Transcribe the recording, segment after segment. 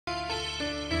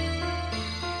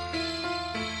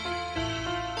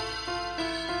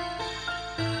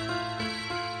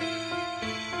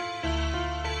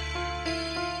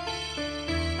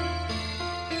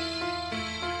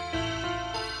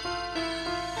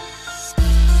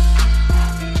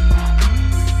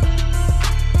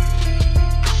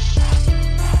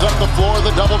the floor. The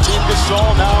double team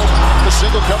Gasol. Now the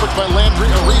single coverage by Landry.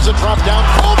 Ariza dropped down.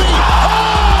 Kobe!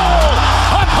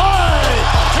 Oh! Up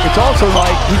high! It's also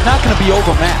like he's not going to be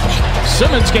overmatched.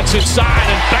 Simmons gets inside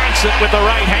and banks it with the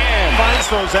right hand. Finds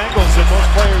those angles that most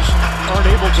players aren't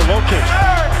able to locate.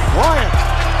 Bryant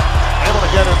able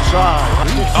to get inside.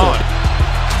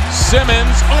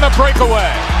 Simmons on a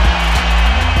breakaway.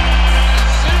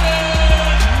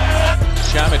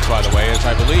 Shamit, by the way, as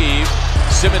I believe.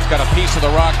 Simmons got a piece of the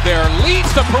rock there,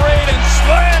 leads the parade and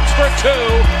slams for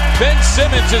two. Ben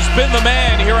Simmons has been the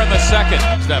man here in the second.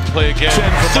 That play again.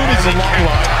 As soon as he can.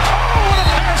 What a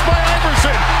pass by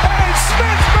Iverson. And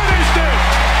Smith finished it.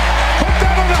 Put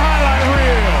that on the highlight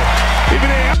reel.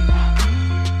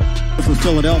 For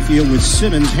Philadelphia with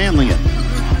Simmons handling it.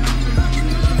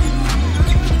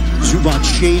 Zubac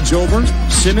shades over.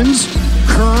 Simmons,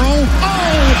 curl.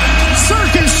 Oh!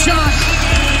 Circus shot!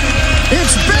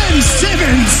 It's Ben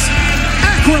Simmons!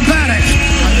 Acrobatic!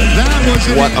 That was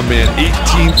what a man.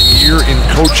 18th year in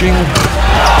coaching.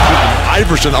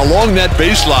 Iverson along that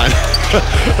baseline.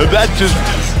 That just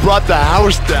brought the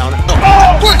house down.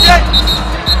 Oh!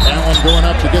 Allen going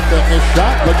up to get his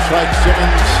shot. Looks like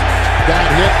Simmons got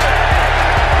hit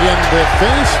in the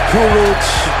face. Kurutz.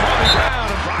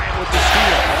 Bryant with the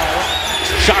steal.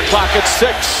 Shot clock at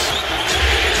 6.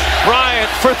 Bryant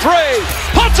for 3.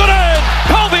 Puts it in!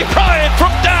 Kobe Bryant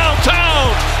from downtown!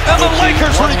 And the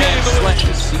Lakers regain the lead.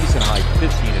 His season high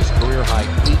 15, his career high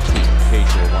 18, in case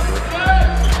you're wondering.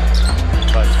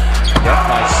 But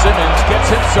by Simmons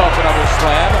gets himself another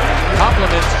slam.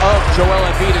 Compliments of Joel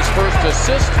Embiid, his first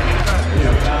assist.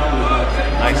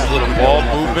 Nice little ball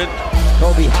movement.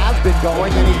 Kobe has been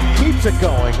going, and he keeps it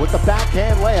going with the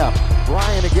backhand layup.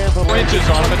 Bryant again for Inches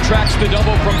on him, attracts the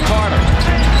double from Carter.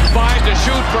 Finds a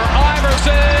shoot for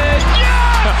Iverson.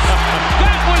 Yes!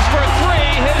 That was for 3.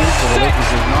 Hit his 6th. The Lakers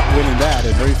are not winning that,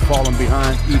 and they've fallen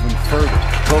behind even further.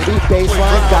 Kobe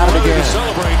baseline, got it again.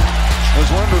 Celebrate as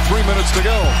we're under 3 minutes to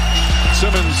go.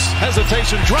 Simmons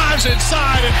hesitation, drives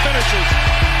inside and finishes.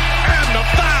 And the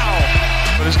foul.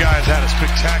 But this guy's had a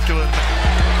spectacular.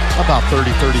 About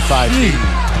 30-35 feet.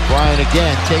 Bryant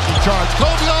again taking charge.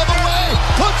 Kobe all the way.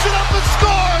 Puts it up and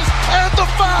scores. And the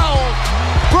foul.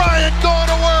 Bryant going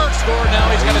to work. Score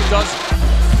now, he's got a dozen.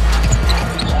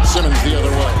 Simmons the other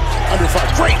way. Under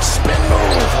 5. Great spin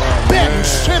move. Ben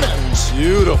Simmons.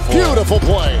 Beautiful. Beautiful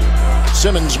play.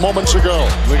 Simmons moments ago.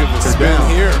 Look at the spin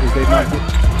here.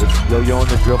 Yo-yo in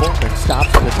the dribble and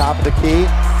stops at the top of the key.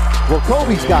 Well,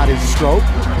 Kobe's got his stroke.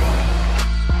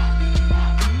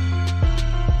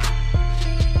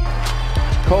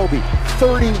 Kobe,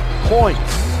 30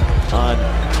 points on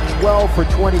 12 for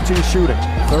 22 shooting.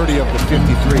 30 of the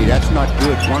 53. That's not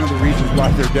good. One of the reasons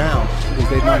why they're down is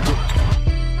they've not.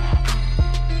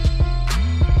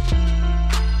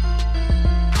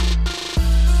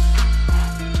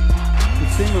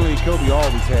 Seemingly, Kobe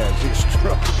always has his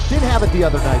stroke. Didn't have it the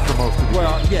other night for most of the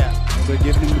Well, yeah. They're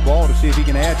giving him the ball to see if he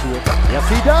can add to it. Yes,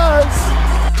 he does.